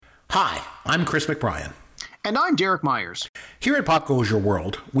Hi, I'm Chris McBrien. And I'm Derek Myers. Here at Pop Goes Your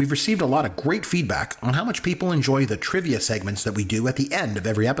World, we've received a lot of great feedback on how much people enjoy the trivia segments that we do at the end of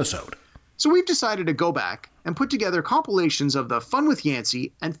every episode. So we've decided to go back and put together compilations of the Fun with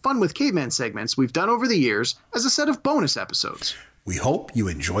Yancey and Fun with Caveman segments we've done over the years as a set of bonus episodes. We hope you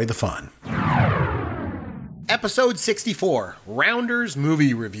enjoy the fun. Episode 64, Rounders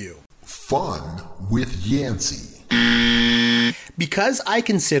Movie Review. Fun with Yancey. Because I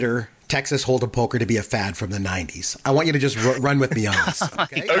consider Texas Hold'em poker to be a fad from the 90s, I want you to just run with me on this.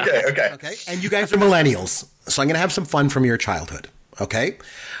 Okay? Okay. And you guys are millennials, so I'm going to have some fun from your childhood. Okay?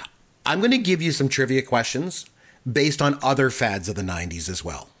 I'm going to give you some trivia questions based on other fads of the 90s as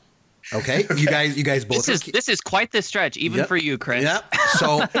well. Okay? You guys both. This is quite the stretch, even for you, Chris. Yep.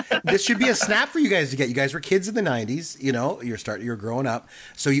 So this should be a snap for you guys to get. You guys were kids in the 90s, you know, you're growing up.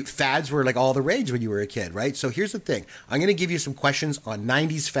 So fads were like all the rage when you were a kid, right? So here's the thing. I'm going to give you some questions on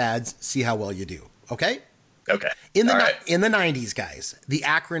 90s fads, see how well you do. Okay? Okay. In the 90s, guys, the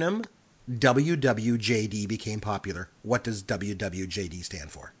acronym WWJD became popular. What does WWJD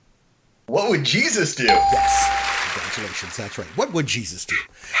stand for? What would Jesus do? Yes. Congratulations. That's right. What would Jesus do?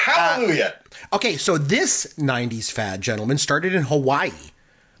 Hallelujah. Okay, so this 90s fad, gentlemen, started in Hawaii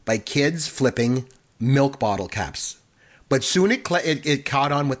by kids flipping milk bottle caps. But soon it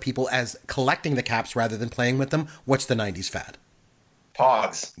caught on with people as collecting the caps rather than playing with them. What's the 90s fad?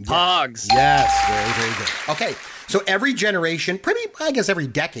 Pogs. Pogs. Yes, very, very good. Okay, so every generation, I guess every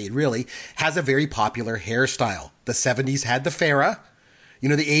decade really, has a very popular hairstyle. The 70s had the Farrah. You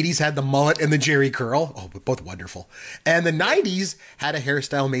know, the 80s had the mullet and the Jerry curl. Oh, both wonderful. And the 90s had a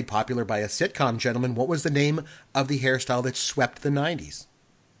hairstyle made popular by a sitcom, gentlemen. What was the name of the hairstyle that swept the 90s?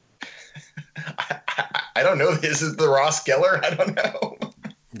 I don't know. Is it the Ross Geller? I don't know.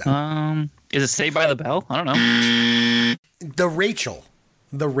 No. Is it Saved by the Bell? I don't know. The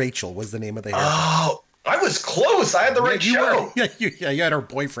Rachel was the name of the hairstyle. Oh, I was close. I had the right show. You had her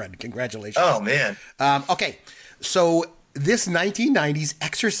boyfriend. Congratulations. Oh, man. Okay, so this 1990s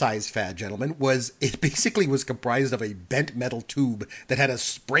exercise fad, gentlemen, basically was comprised of a bent metal tube that had a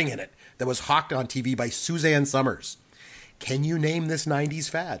spring in it that was hawked on TV by Suzanne Summers. Can you name this 90s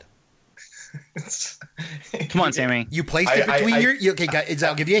fad? Come on, Sammy. You placed it between okay, guys,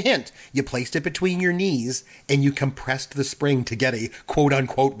 I'll give you a hint. You placed it between your knees and you compressed the spring to get a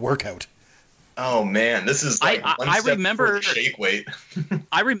quote-unquote workout. Oh man, this is like I remember shake weight.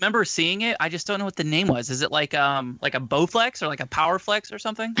 I remember seeing it. I just don't know what the name was. Is it like a Bowflex or like a Powerflex or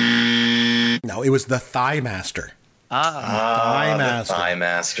something? No, it was the Thigh Master. The Thigh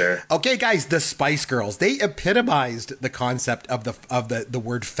Master. Okay, guys, the Spice Girls. They epitomized the concept of the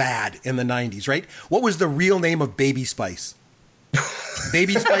word fad in the 90s, right? What was the real name of Baby Spice?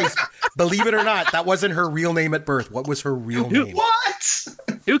 Baby Spice, believe it or not, that wasn't her real name at birth. What was her real name? What?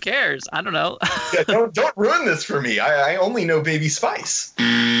 Who cares? I don't know. Yeah, don't ruin this for me. I only know Baby Spice.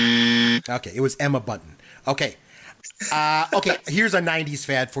 Okay, it was Emma Bunton. Okay. Okay, here's a 90s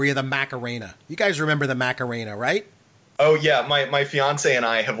fad for you, the Macarena. You guys remember the Macarena, right? Oh, yeah. My fiance and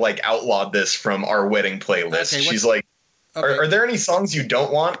I have, like, outlawed this from our wedding playlist. Okay, she's like, are there any songs you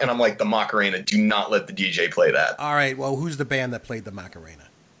don't want? And I'm like, the Macarena, do not let the DJ play that. All right, well, who's the band that played the Macarena?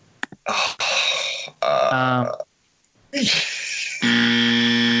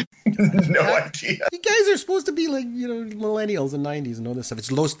 No idea. You guys are supposed to be like, millennials and 90s and all this stuff.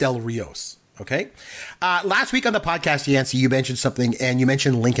 It's Los Del Rios, okay? Last week on the podcast, Yancey, you mentioned something, and you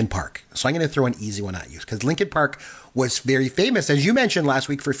mentioned Linkin Park. So I'm going to throw an easy one at you, because Linkin Park was very famous, as you mentioned last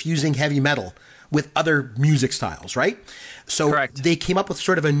week, for fusing heavy metal with other music styles, right? So Correct. They came up with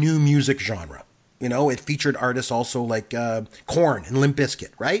sort of a new music genre. You know, it featured artists also like Korn and Limp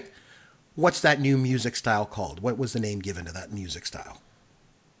Bizkit, right? What's that new music style called? What was the name given to that music style?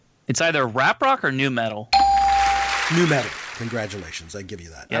 It's either rap rock or new metal. New metal. Congratulations. I give you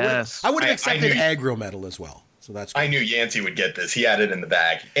that. Yes. I would have accepted aggro metal as well. So that's cool. I knew Yancey would get this. He had it in the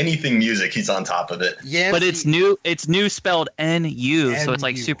bag. Anything music, he's on top of it. Yancey, but it's new. It's new spelled N-U, so it's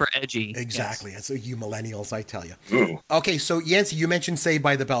like super edgy. Exactly. Yes. It's you millennials, I tell you. Ooh. Okay, so Yancey, you mentioned Saved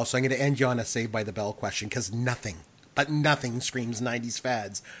by the Bell, so I'm going to end you on a Saved by the Bell question, because nothing screams 90s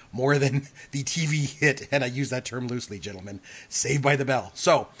fads more than the TV hit, and I use that term loosely, gentlemen, Saved by the Bell.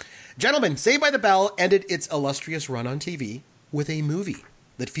 So, gentlemen, Saved by the Bell ended its illustrious run on TV with a movie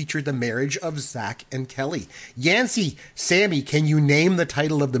that featured the marriage of Zach and Kelly. Yancey, Sammy, can you name the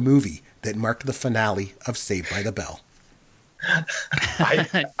title of the movie that marked the finale of Saved by the Bell?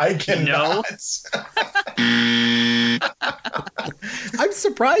 I cannot. I'm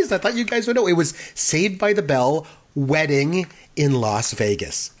surprised. I thought you guys would know. It was Saved by the Bell Wedding in Las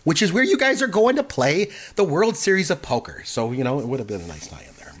Vegas, which is where you guys are going to play the World Series of Poker. So, it would have been a nice night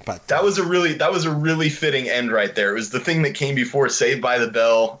in there. But That was a really fitting end right there. It was the thing that came before Saved by the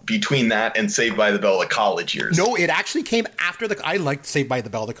Bell, between that and Saved by the Bell, the college years. no, it actually came after I liked Saved by the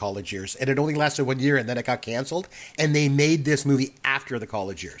Bell, the college years, and it only lasted 1 year, and then it got canceled, and they made this movie after the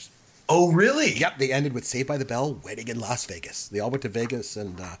college years. Oh, really? Yep, they ended with Saved by the Bell, wedding in Las Vegas. They all went to Vegas,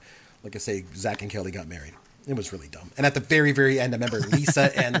 and like I say, Zach and Kelly got married. It was really dumb. And at the very, very end, I remember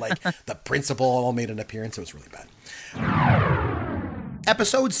Lisa and like the principal all made an appearance. It was really bad.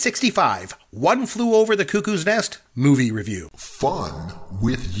 Episode 65, One Flew Over the Cuckoo's Nest, movie review. Fun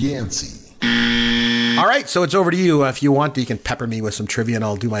with Yancey. All right, so it's over to you. If you want, you can pepper me with some trivia, and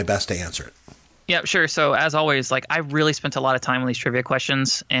I'll do my best to answer it. Yeah, sure. So as always, like I really spent a lot of time on these trivia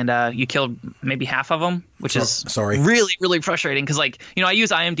questions, and you killed maybe half of them, which is sorry. really, really frustrating. Because like I use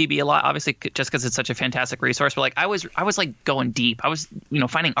IMDb a lot, obviously, just because it's such a fantastic resource. But like I was like going deep. I was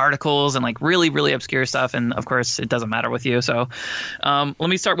finding articles and like really, really obscure stuff. And of course, it doesn't matter with you. So let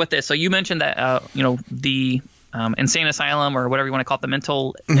me start with this. So you mentioned that the insane asylum, or whatever you want to call it, the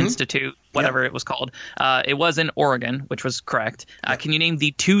mental institute, whatever it was called. It was in Oregon, which was correct. Can you name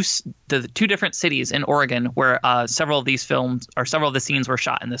the two different cities in Oregon where several of the scenes were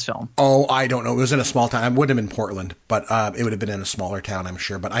shot in this film? Oh, I don't know. It was in a small town. It wouldn't have been Portland, but it would have been in a smaller town, I'm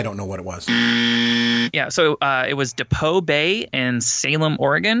sure. But I don't know what it was. Yeah, so it was Depew Bay and Salem,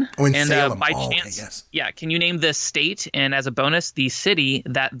 Oregon. Oh, in and Salem. By okay, chance, yes. yeah, can you name the state and, as a bonus, the city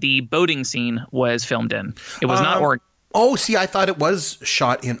that the boating scene was filmed in? It was not Oregon. Oh, see, I thought it was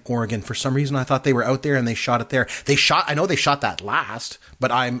shot in Oregon. For some reason, I thought they were out there and they shot it there. I know they shot that last,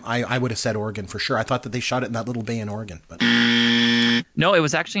 but I would have said Oregon for sure. I thought that they shot it in that little bay in Oregon. But No, it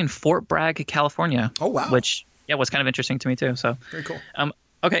was actually in Fort Bragg, California. Oh, wow. Which, was kind of interesting to me, too. So very cool.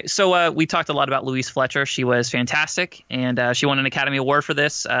 Okay, so we talked a lot about Louise Fletcher. She was fantastic, and she won an Academy Award for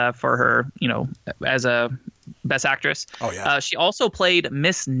this, for her, as a Best Actress. Oh, yeah. She also played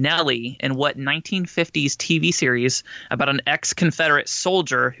Miss Nellie in what 1950s TV series about an ex-Confederate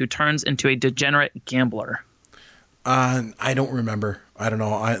soldier who turns into a degenerate gambler? I don't remember. I don't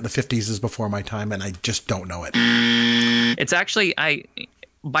know. The 50s is before my time, and I just don't know it. It's actually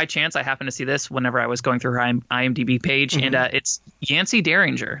by chance, I happened to see this whenever I was going through her IMDb page, and it's Yancey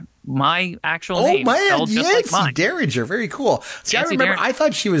Derringer, my actual name. Oh, man, spelled just Yancey like mine. Derringer. Very cool. See, Yancey I remember, Derringer. I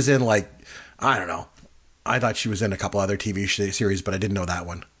thought she was in, like, I don't know. I thought she was in a couple other TV series, but I didn't know that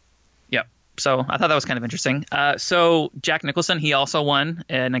one. Yep. So I thought that was kind of interesting. So Jack Nicholson, he also won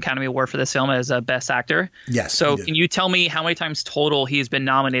an Academy Award for this film as a Best Actor. Yes. So he did. can you tell me how many times total he's been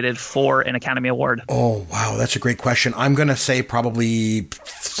nominated for an Academy Award? Oh, wow. That's a great question. I'm going to say probably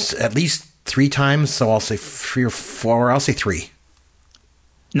at least 3 times. So I'll say 3 or 4. I'll say 3.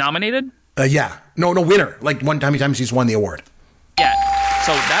 Nominated? Yeah. No, winner. Like how many times he's won the award. Yeah.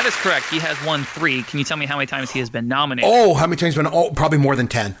 So that is correct. He has won 3. Can you tell me how many times he has been nominated? Oh, how many times been? Oh, probably more than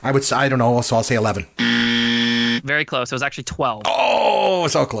 10. I don't know. So I'll say 11. Very close. It was actually 12. Oh,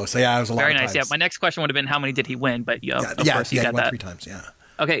 so close. Yeah, it was a lot Very of nice. times. Yeah. My next question would have been how many did he win? But of course he you got won that. 3 times. Yeah.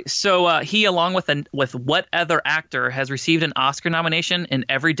 Okay, so he, along with what other actor, has received an Oscar nomination in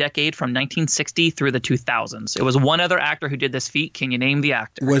every decade from 1960 through the 2000s? It was one other actor who did this feat. Can you name the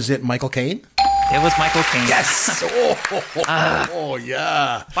actor? Was it Michael Caine? It was Michael Caine. Yes. Oh,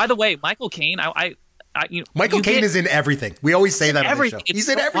 yeah. By the way, Michael Caine, Michael Caine is in everything. We always say that on the everything. show. It's He's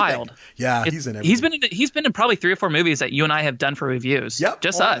in so everything. wild. Yeah, he's in everything. He's been in probably 3 or 4 movies that you and I have done for reviews. Yep.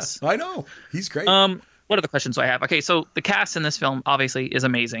 Just Oh, us. yeah. I know. He's great. What other questions do I have? Okay, so the cast in this film obviously is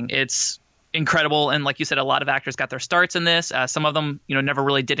amazing. It's incredible, and like you said, a lot of actors got their starts in this. Some of them, never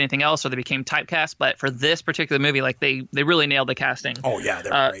really did anything else, or they became typecast. But for this particular movie, like they really nailed the casting. Oh yeah,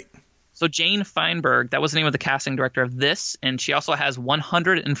 they're great. So Jane Feinberg, that was the name of the casting director of this, and she also has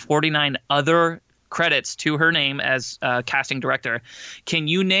 149 other credits to her name as casting director. Can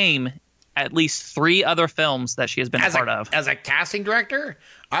you name at least 3 other films that she has been a part of? As a casting director?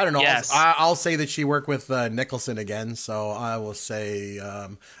 I don't know. Yes. I'll say that she worked with Nicholson again, so I will say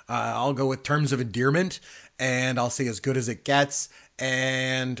I'll go with Terms of Endearment, and I'll say As Good as It Gets,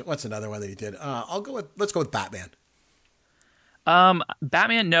 and what's another one that he did? Let's go with Batman.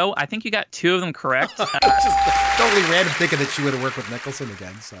 Batman, no. I think you got 2 of them correct. Just totally random thinking that she would have worked with Nicholson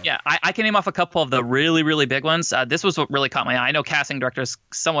again. So. Yeah, I can name off a couple of the really, really big ones. This was what really caught my eye. I know casting director is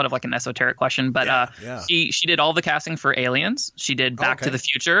somewhat of like an esoteric question, but yeah. She did all the casting for Aliens. She did Back to the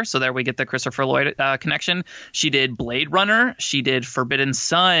Future, so there we get the Christopher Lloyd connection. She did Blade Runner. She did Forbidden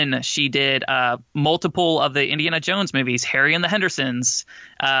Son. She did multiple of the Indiana Jones movies, Harry and the Hendersons.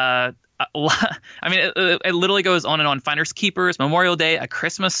 I mean, it literally goes on and on. Finders Keepers, Memorial Day, A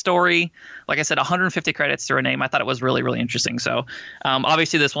Christmas Story. Like I said, 150 credits to her name. I thought it was really, really interesting. So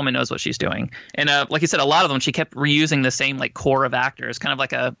obviously this woman knows what she's doing. And like you said, a lot of them, she kept reusing the same like core of actors, kind of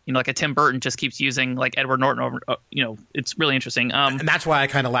like a Tim Burton just keeps using like Edward Norton over. It's really interesting. And that's why I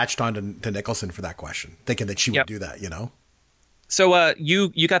kind of latched on to Nicholson for that question, thinking that she would do that. So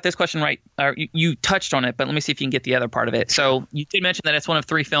you got this question right. You touched on it, but let me see if you can get the other part of it. So you did mention that it's one of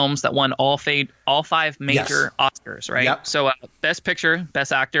 3 films that won all 5 major Oscars, right? Yep. So Best Picture,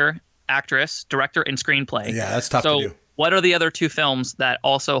 Best Actor, Actress, Director, and Screenplay. Yeah, that's tough to do. What are the other 2 films that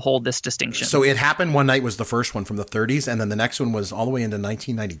also hold this distinction? So It Happened One Night was the first one from the 30s, and then the next one was all the way into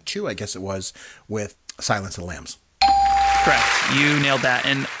 1992, I guess it was, with Silence of the Lambs. Correct. You nailed that.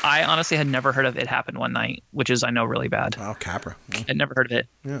 And I honestly had never heard of It Happened One Night, which is, I know, really bad. Oh, Capra. I'd never heard of it.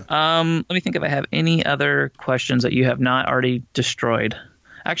 Yeah. Let me think if I have any other questions that you have not already destroyed.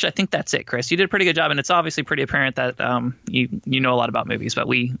 Actually, I think that's it, Chris. You did a pretty good job, and it's obviously pretty apparent that you know a lot about movies, but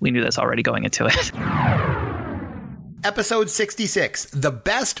we knew this already going into it. Episode 66, The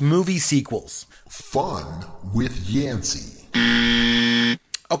Best Movie Sequels. Fun with Yancey.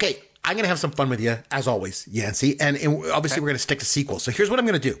 Okay, I'm going to have some fun with you, as always, Yancey. And obviously, we're going to stick to sequels. So here's what I'm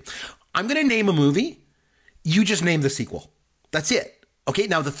going to do. I'm going to name a movie. You just name the sequel. That's it. Okay,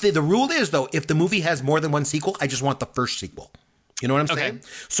 now the rule is, though, if the movie has more than one sequel, I just want the first sequel. You know what I'm saying?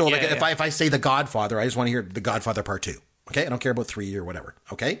 So if I say The Godfather, I just want to hear The Godfather Part 2. Okay, I don't care about 3 or whatever.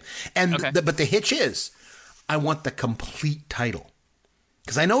 Okay? And but the hitch is, I want the complete title.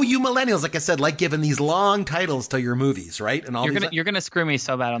 Because I know you millennials, like I said, like giving these long titles to your movies, right? And all you're gonna screw me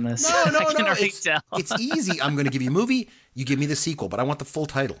so bad on this. No. It's easy. I'm going to give you a movie. You give me the sequel, but I want the full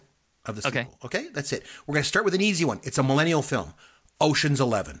title of the sequel. Okay, that's it. We're going to start with an easy one. It's a millennial film. Ocean's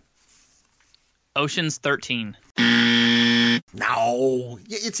 11. Ocean's 13. No,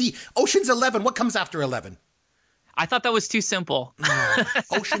 it's Ocean's 11. What comes after 11? I thought that was too simple.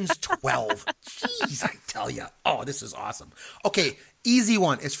 Ocean's 12. Jeez, I tell you. Oh, this is awesome. Okay, easy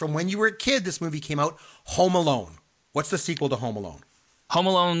one. It's from when you were a kid. This movie came out. Home Alone. What's the sequel to Home Alone? Home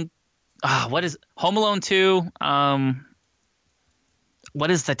Alone. What is Home Alone 2? What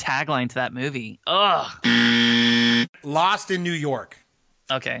is the tagline to that movie? Ugh. Lost in New York.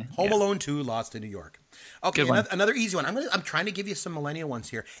 Okay. Home Alone 2, Lost in New York. Okay, another easy one. I'm trying to give you some millennial ones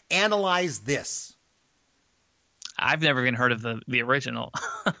here. Analyze This. I've never even heard of the original.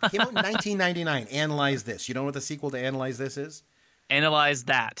 Came out in 1999. Analyze This. You know what the sequel to Analyze This is? Analyze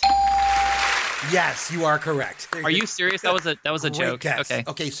That. Yes, you are correct. Are you serious? That was a joke. Guess.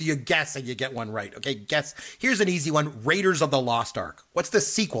 Okay, so you guess and you get one right. Okay, guess. Here's an easy one. Raiders of the Lost Ark. What's the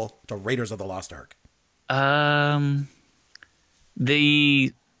sequel to Raiders of the Lost Ark?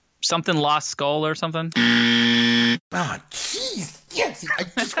 The something Lost Skull or something. Oh, jeez. Yes.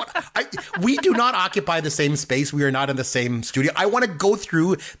 We do not occupy the same space. We are not in the same studio. I want to go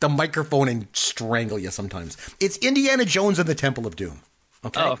through the microphone and strangle you sometimes. It's Indiana Jones and the Temple of Doom.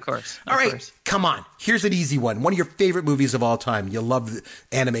 Okay. Oh, of course. All right. Come on. Here's an easy one. One of your favorite movies of all time. You love the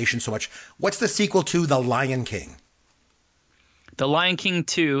animation so much. What's the sequel to The Lion King? The Lion King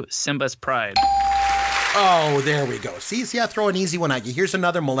 2, Simba's Pride. Oh, there we go. See, I throw an easy one at you. Here's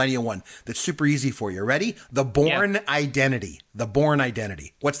another millennial one that's super easy for you. Ready? The Bourne Identity. The Bourne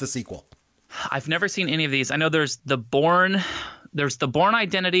Identity. What's the sequel? I've never seen any of these. I know there's the Bourne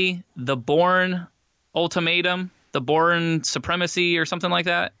Identity, the Bourne Ultimatum, the Bourne Supremacy, or something like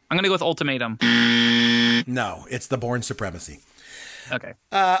that. I'm going to go with Ultimatum. No, it's the Bourne Supremacy. Okay.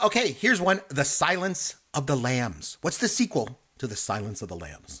 Okay, here's one. The Silence of the Lambs. What's the sequel to The Silence of the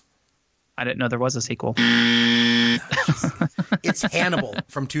Lambs? I didn't know there was a sequel. It's Hannibal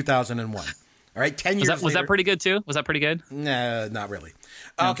from 2001. All right, 10 years later. Was that pretty good too? Was that pretty good? No, not really.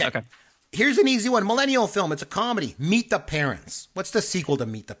 No? Okay. Okay. Here's an easy one. Millennial film. It's a comedy. Meet the Parents. What's the sequel to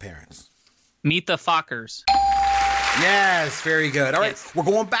Meet the Parents? Meet the Fockers. Yes, very good. All right, yes. We're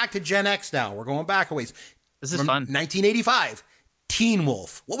going back to Gen X now. We're going back a ways. This is From fun. 1985, Teen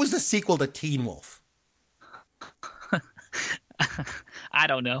Wolf. What was the sequel to Teen Wolf? I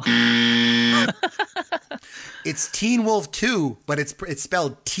don't know. It's Teen Wolf 2, but it's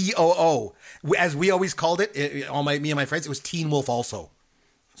spelled T-O-O. As we always called it, me and my friends, it was Teen Wolf also.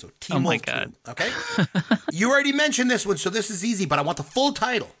 So Teen Wolf 2. God. Okay? You already mentioned this one, so this is easy, but I want the full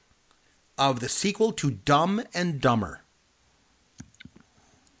title of the sequel to Dumb and Dumber.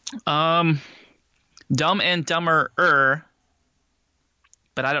 Dumb and Dumber,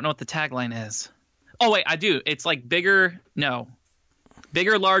 but I don't know what the tagline is. Oh, wait, I do. It's like bigger,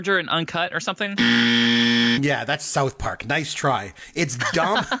 larger, and uncut or something? Yeah, that's South Park. Nice try. It's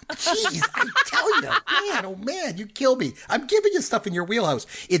dumb. Jeez, I tell you, man, oh man, you kill me. I'm giving you stuff in your wheelhouse.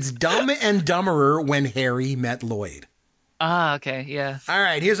 It's Dumb and Dumberer When Harry Met Lloyd. Ah, okay, yeah. All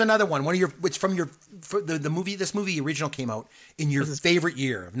right, here's another one. It's from the movie. This movie original came out in your favorite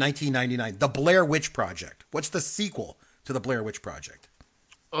year of 1999, The Blair Witch Project. What's the sequel to The Blair Witch Project?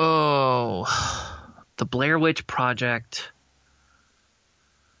 Oh, The Blair Witch Project.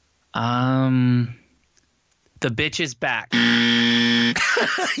 The Bitch is Back.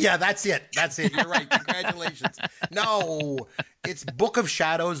 Yeah, that's it. That's it. You're right. Congratulations. No, it's Book of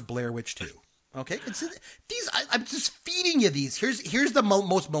Shadows, Blair Witch 2. Okay, I'm just feeding you these. Here's the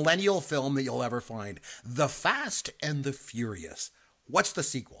most millennial film that you'll ever find: The Fast and the Furious. What's the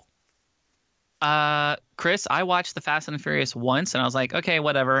sequel? Chris, I watched The Fast and the Furious once, and I was like, okay,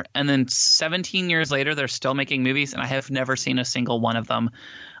 whatever. And then 17 years later, they're still making movies, and I have never seen a single one of them.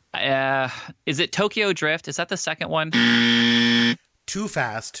 Is it Tokyo Drift? Is that the second one? Too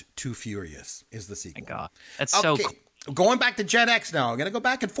Fast, Too Furious is the sequel. My God, that's so cool. Going back to Gen X now. I'm going to go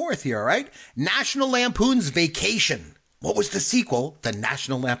back and forth here, all right? National Lampoon's Vacation. What was the sequel to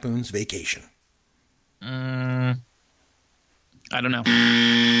National Lampoon's Vacation? I don't know.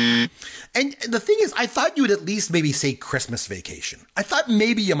 And the thing is, I thought you would at least maybe say Christmas Vacation. I thought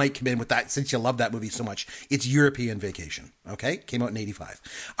maybe you might come in with that since you love that movie so much. It's European Vacation, okay? Came out in 85.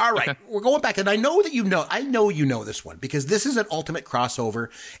 All right, We're going back, and I know you know this one because this is an ultimate crossover,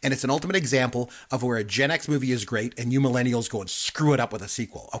 and it's an ultimate example of where a Gen X movie is great, and you millennials go and screw it up with a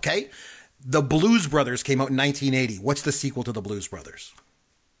sequel, okay? The Blues Brothers came out in 1980. What's the sequel to The Blues Brothers?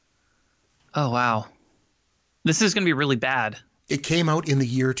 Oh, wow. This is going to be really bad. It came out in the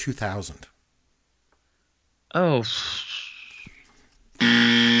year 2000. Oh.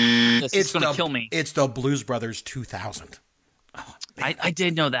 This is going to kill me. It's the Blues Brothers 2000. Oh, I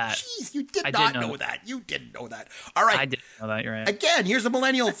did know that. Jeez, you did not know that. You didn't know that. All right. I didn't know that. You're right. Again, here's a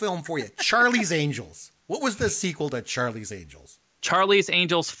millennial film for you. Charlie's Angels. What was the sequel to Charlie's Angels? Charlie's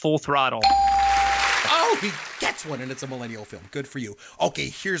Angels Full Throttle. Oh, he gets one, and it's a millennial film. Good for you. Okay,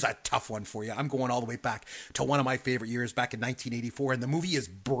 here's a tough one for you. I'm going all the way back to one of my favorite years, back in 1984, and the movie is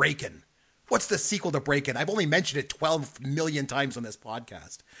Breakin'. What's the sequel to Breakin'? I've only mentioned it 12 million times on this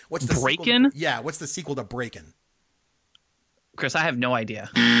podcast. What's the Breakin'? Yeah, what's the sequel to Breakin'? Chris, I have no idea.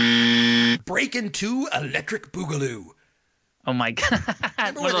 Breakin' 2, Electric Boogaloo. Oh my God.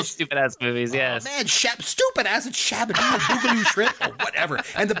 One of those stupid ass movies, yes. Man, stupid ass, it's Shabadoo, Boogaloo Shrimp, or whatever.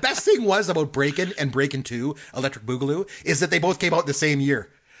 And the best thing was about Breakin' and Breakin' 2, Electric Boogaloo, is that they both came out the same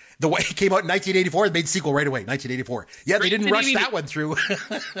year. The way it came out in 1984, it made sequel right away, 1984. Yeah, they didn't rush that one through.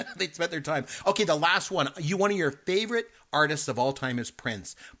 They spent their time. Okay, the last one. One of your favorite artists of all time is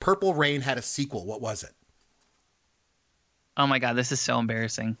Prince. Purple Rain had a sequel. What was it? Oh my God, this is so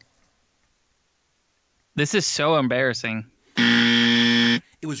embarrassing. This is so embarrassing.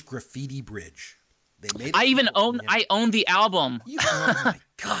 It was Graffiti Bridge. They made. I own the album. Oh my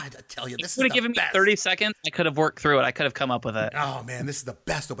God! I tell you, this is the best. Given me 30 seconds, I could have worked through it. I could have come up with it. Oh man, this is the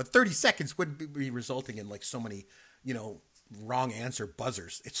best. But 30 seconds would be resulting in like so many, wrong answer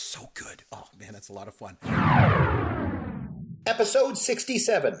buzzers. It's so good. Oh man, that's a lot of fun. Episode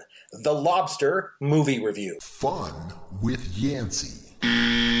 67, The Lobster Movie Review. Fun with Yancey.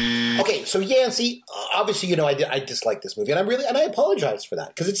 Okay, so Yancey, obviously, I dislike this movie, and I apologize for that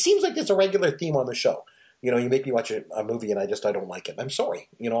because it seems like it's a regular theme on the show. You make me watch a movie, and I don't like it. I'm sorry.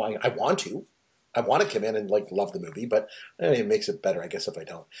 I want to. I want to come in and love the movie, but it makes it better, I guess, if I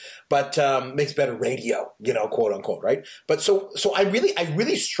don't. But makes better radio, quote unquote, right? But so I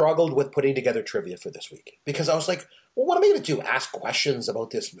really struggled with putting together trivia for this week because I was like, well, what am I going to do? Ask questions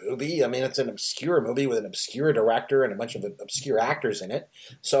about this movie? I mean, it's an obscure movie with an obscure director and a bunch of obscure actors in it.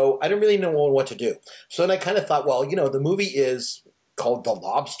 So I didn't really know what to do. So then I kind of thought, well, the movie is called The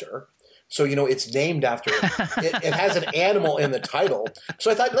Lobster. So, it's named after, it has an animal in the title.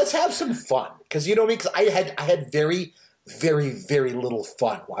 So I thought, let's have some fun. Because, because I had very, very, very little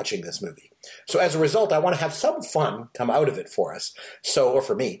fun watching this movie. So as a result, I want to have some fun come out of it for us. Or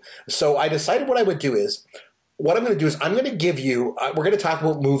for me. So I decided what I'm going to do is I'm going to give you, we're going to talk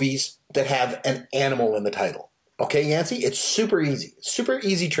about movies that have an animal in the title. Okay, Yancey? It's super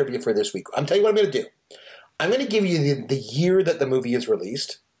easy trivia for this week. I'm telling you what I'm going to do. I'm going to give you the year that the movie is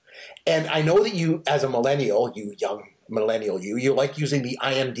released. And I know that you, as a millennial, you young millennial, you like using the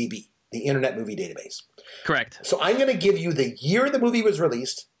IMDb, the Internet Movie Database. Correct. So I'm going to give you the year the movie was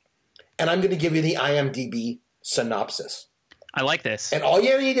released, and I'm going to give you the IMDb synopsis. I like this. And all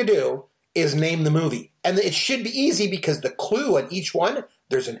you need to do is name the movie. And it should be easy because the clue on each one,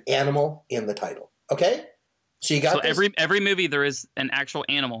 there's an animal in the title. Okay? So you got So every movie there is an actual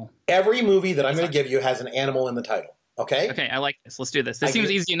animal. every movie that I'm going to give you has an animal in the title. Okay. Okay, I like this. Let's do this. This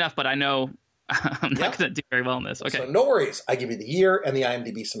seems easy enough, but I know I'm not going to do very well in this. Okay. So no worries. I give you the year and the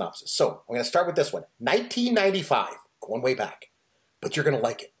IMDb synopsis. So I'm going to start with this one. 1995. Going way back. But you're going to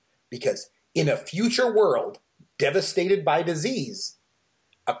like it. Because in a future world devastated by disease,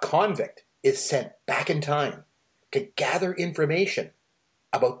 a convict is sent back in time to gather information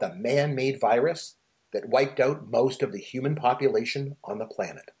about the man-made virus that wiped out most of the human population on the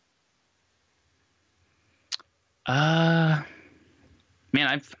planet. Man,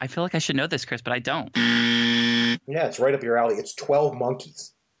 I feel like I should know this, Chris, but I don't. Yeah, it's right up your alley. It's 12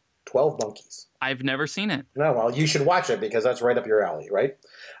 Monkeys. 12 Monkeys. I've never seen it. No, well, you should watch it because that's right up your alley, right?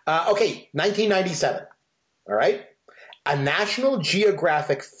 Okay, 1997. All right? A National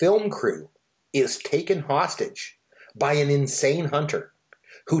Geographic film crew is taken hostage by an insane hunter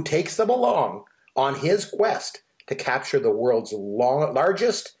who takes them along on his quest to capture the world's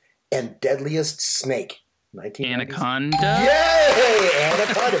largest and deadliest snake. Anaconda? Yay!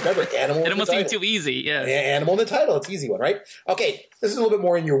 Anaconda. Remember, animal. It almost seemed too easy. Yeah. Animal in the title. It's an easy one, right? Okay, this is a little bit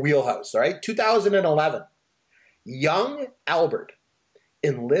more in your wheelhouse, all right? 2011. Young Albert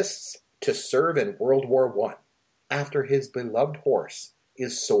enlists to serve in World War I after his beloved horse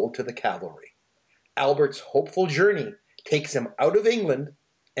is sold to the cavalry. Albert's hopeful journey takes him out of England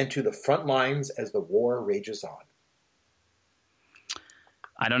and to the front lines as the war rages on.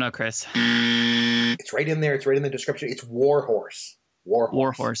 I don't know, Chris. It's right in there. It's right in the description. It's War Horse.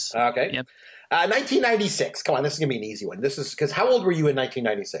 War Horse. Okay. Yep. 1996. Come on, this is going to be an easy one. This is because how old were you in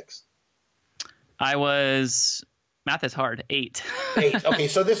 1996? I was, math is hard, 8. 8. Okay,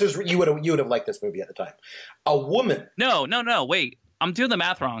 so this is you would have liked this movie at the time. A woman. No, wait. I'm doing the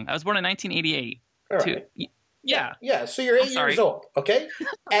math wrong. I was born in 1988. All right. Yeah. Yeah, so you're 8 years old, okay?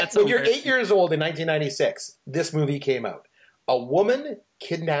 When you're 8 years old in 1996, this movie came out. A woman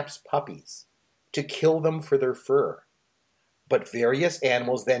kidnaps puppies to kill them for their fur. But various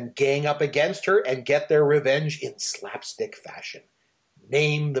animals then gang up against her and get their revenge in slapstick fashion.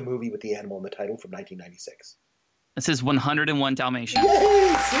 Name the movie with the animal in the title from 1996. This is 101 Dalmatians.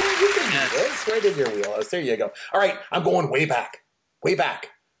 Yay! See, you can do this. Right in your wheelhouse. There you go. All right, I'm going way back. Way back.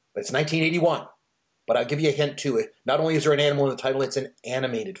 But it's 1981. But I'll give you a hint, too. Not only is there an animal in the title, it's an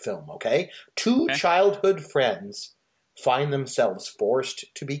animated film, okay? Two childhood friends find themselves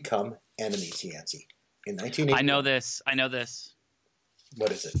forced to become enemies, Yancey. In 1980. I know this.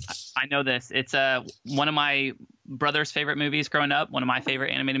 What is it? I know this. It's one of my brother's favorite movies growing up, one of my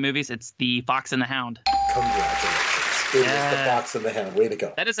favorite animated movies. It's The Fox and the Hound. Congratulations. It is The Fox and the Hound. Way to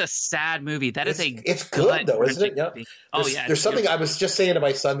go. That is a sad movie. It's good, though, isn't it? Yeah. There's something I was just saying to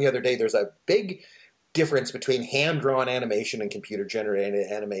my son the other day. There's a big difference between hand-drawn animation and computer-generated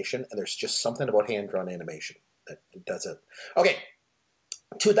animation, and there's just something about hand-drawn animation that does it. Okay,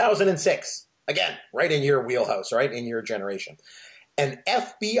 2006. Again, right in your wheelhouse, right in your generation. An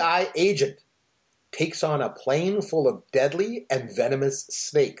FBI agent takes on a plane full of deadly and venomous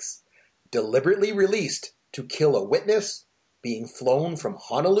snakes, deliberately released to kill a witness being flown from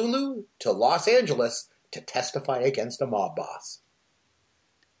Honolulu to Los Angeles to testify against a mob boss.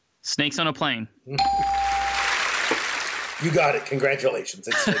 Snakes on a plane. You got it. Congratulations.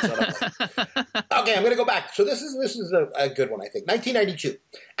 It's Snakes on a Plane. Okay, I'm going to go back. So this is a good one, I think. 1992.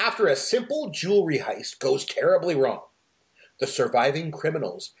 After a simple jewelry heist goes terribly wrong, the surviving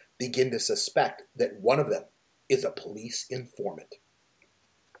criminals begin to suspect that one of them is a police informant.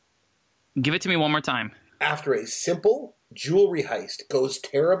 Give it to me one more time. After a simple jewelry heist goes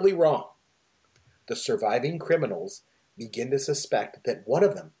terribly wrong, the surviving criminals begin to suspect that one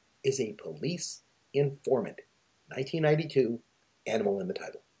of them is a police informant. 1992, animal in the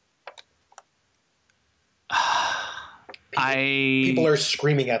title. People are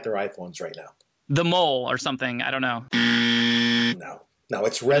screaming at their iPhones right now. The Mole or something. I don't know. No,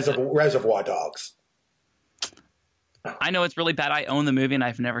 it's Reservoir Dogs. I know it's really bad. I own the movie and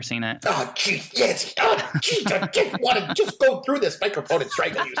I've never seen it. Oh, gee, yes. Oh, gee, I just want to just go through this microphone and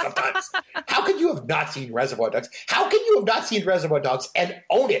strangle you sometimes. How could you have not seen Reservoir Dogs? How can you have not seen Reservoir Dogs and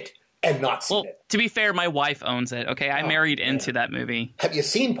own it and not seen it? To be fair, my wife owns it. Okay, I married into that movie. Have you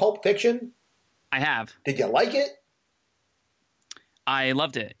seen Pulp Fiction? I have. Did you like it? I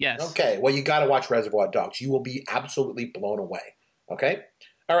loved it, yes. Okay, well, you got to watch Reservoir Dogs. You will be absolutely blown away. Okay?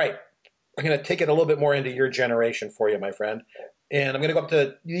 All right. I'm going to take it a little bit more into your generation for you, my friend. And I'm going to go up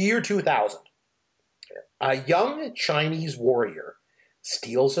to the year 2000. A young Chinese warrior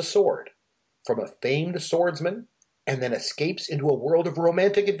steals a sword from a famed swordsman and then escapes into a world of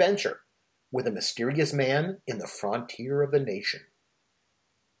romantic adventure with a mysterious man in the frontier of the nation.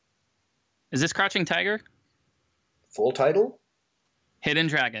 Is this Crouching Tiger? Full title? Hidden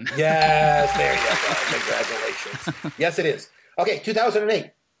Dragon. Yes, there you go. Congratulations. Yes, it is. Okay,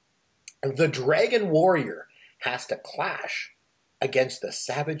 2008. The Dragon Warrior has to clash against the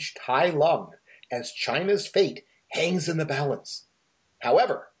savage Tai Lung as China's fate hangs in the balance.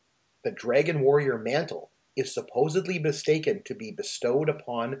 However, the Dragon Warrior mantle is supposedly mistaken to be bestowed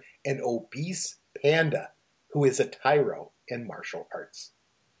upon an obese panda who is a tyro in martial arts.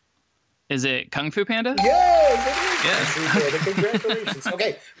 Is it Kung Fu Panda? Yes, it is. Congratulations.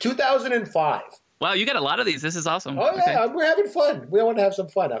 Okay, 2005. Wow, you got a lot of these. This is awesome. Oh, yeah, we're having fun. We want to have some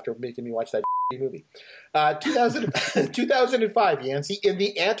fun after making me watch that movie. 2005, Yancey, in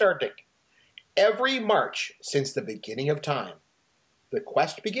the Antarctic. Every March since the beginning of time, the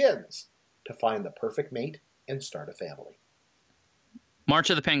quest begins to find the perfect mate and start a family.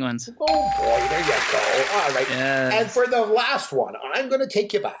 March of the Penguins. Oh, boy, there you go. All right. Yes. And for the last one, I'm going to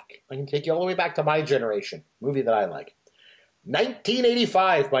take you back. I can take you all the way back to my generation, movie that I like.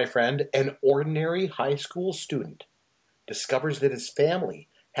 1985, my friend, an ordinary high school student discovers that his family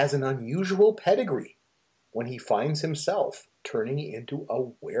has an unusual pedigree when he finds himself turning into a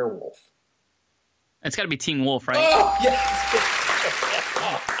werewolf. It's got to be Teen Wolf, right? Oh, yes!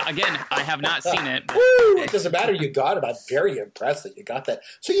 Again, I have not seen it. Woo! It doesn't matter. You got it. I'm very impressed that you got that.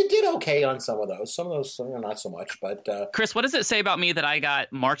 So you did okay on some of those. Some of those, not so much. But Chris, what does it say about me that I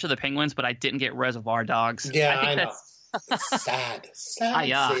got March of the Penguins, but I didn't get Reservoir Dogs? Yeah, I know. That's... It's sad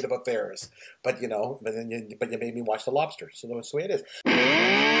state of affairs. But you made me watch The Lobster, so that's the way it is.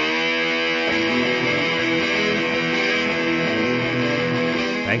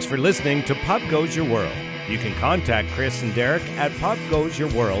 Thanks for listening to Pop Goes Your World. You can contact Chris and Derek at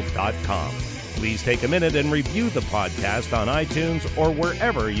popgoesyourworld.com. Please take a minute and review the podcast on iTunes or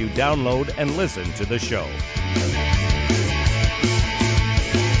wherever you download and listen to the show.